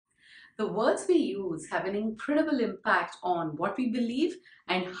The words we use have an incredible impact on what we believe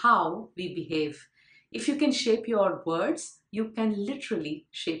and how we behave. If you can shape your words, you can literally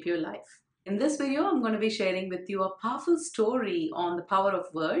shape your life. In this video, I'm going to be sharing with you a powerful story on the power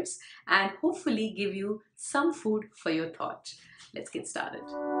of words and hopefully give you some food for your thought. Let's get started.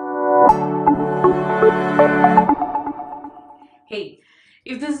 Hey,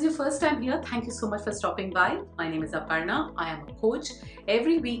 if this is your first time here, thank you so much for stopping by. My name is Aparna. I am a coach.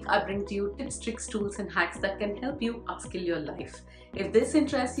 Every week I bring to you tips, tricks, tools and hacks that can help you upskill your life. If this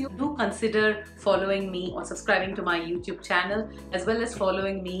interests you, do consider following me or subscribing to my YouTube channel as well as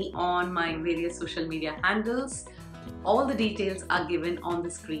following me on my various social media handles. All the details are given on the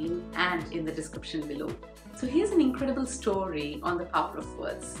screen and in the description below. So here's an incredible story on the power of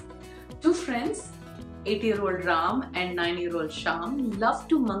words. Two friends, 8-year-old Ram and 9-year-old Sham, loved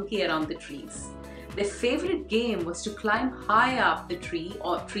to monkey around the trees. Their favorite game was to climb high up the trees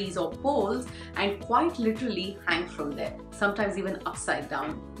or poles and quite literally hang from there, sometimes even upside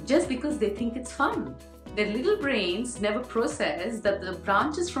down, just because they think it's fun. Their little brains never processed that the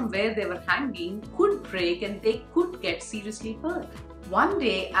branches from where they were hanging could break and they could get seriously hurt. One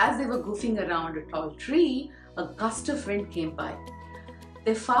day, as they were goofing around a tall tree, a gust of wind came by.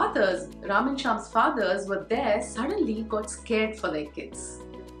 Their fathers, Ram and Sham's fathers, were there, suddenly got scared for their kids.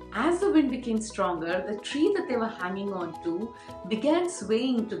 As the wind became stronger, the tree that they were hanging on to began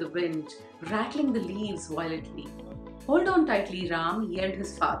swaying to the wind, rattling the leaves violently. "Hold on tightly, Ram," yelled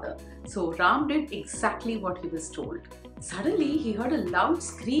his father. So Ram did exactly what he was told. Suddenly, he heard a loud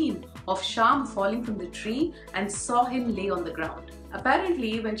scream of Sham falling from the tree and saw him lay on the ground.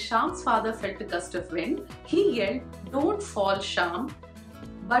 Apparently, when Sham's father felt a gust of wind, he yelled, "Don't fall, Sham."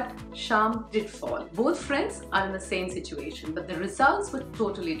 But Sham did fall. Both friends are in the same situation, but the results were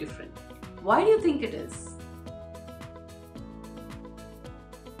totally different. Why do you think it is?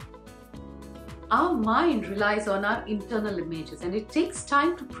 Our mind relies on our internal images and it takes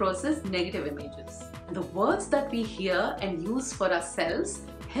time to process negative images. The words that we hear and use for ourselves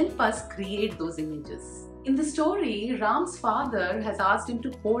help us create those images. In the story, Ram's father has asked him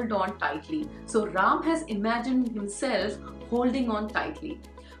to hold on tightly. So Ram has imagined himself holding on tightly,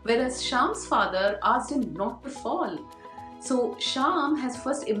 whereas Sham's father asked him not to fall. So Sham has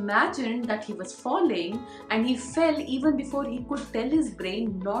first imagined that he was falling and he fell even before he could tell his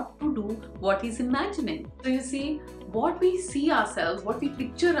brain not to do what he's imagining. So you see, what we see ourselves, what we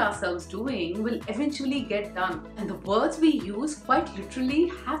picture ourselves doing will eventually get done. And the words we use quite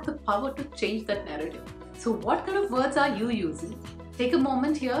literally have the power to change that narrative. So what kind of words are you using? Take a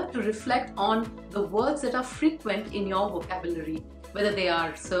moment here to reflect on the words that are frequent in your vocabulary, whether they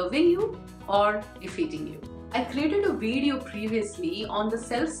are serving you or defeating you. I created a video previously on the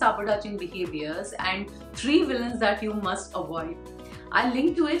self-sabotaging behaviors and 3 villains that you must avoid. I'll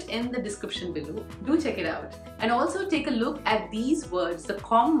link to it in the description below. Do check it out. And also take a look at these words, the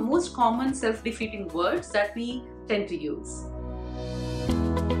most common self-defeating words that we tend to use.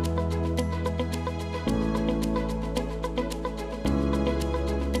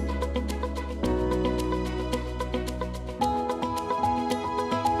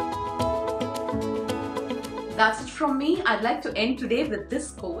 That's it from me. I'd like to end today with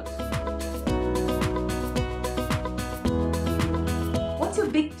this quote. What's your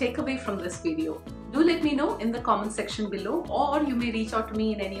big takeaway from this video? Do let me know in the comment section below, or you may reach out to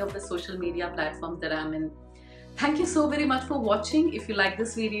me in any of the social media platforms that I'm in. Thank you so very much for watching. If you like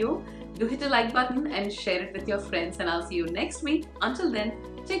this video, do hit a like button and share it with your friends, and I'll see you next week. Until then,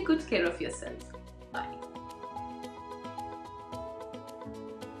 take good care of yourself.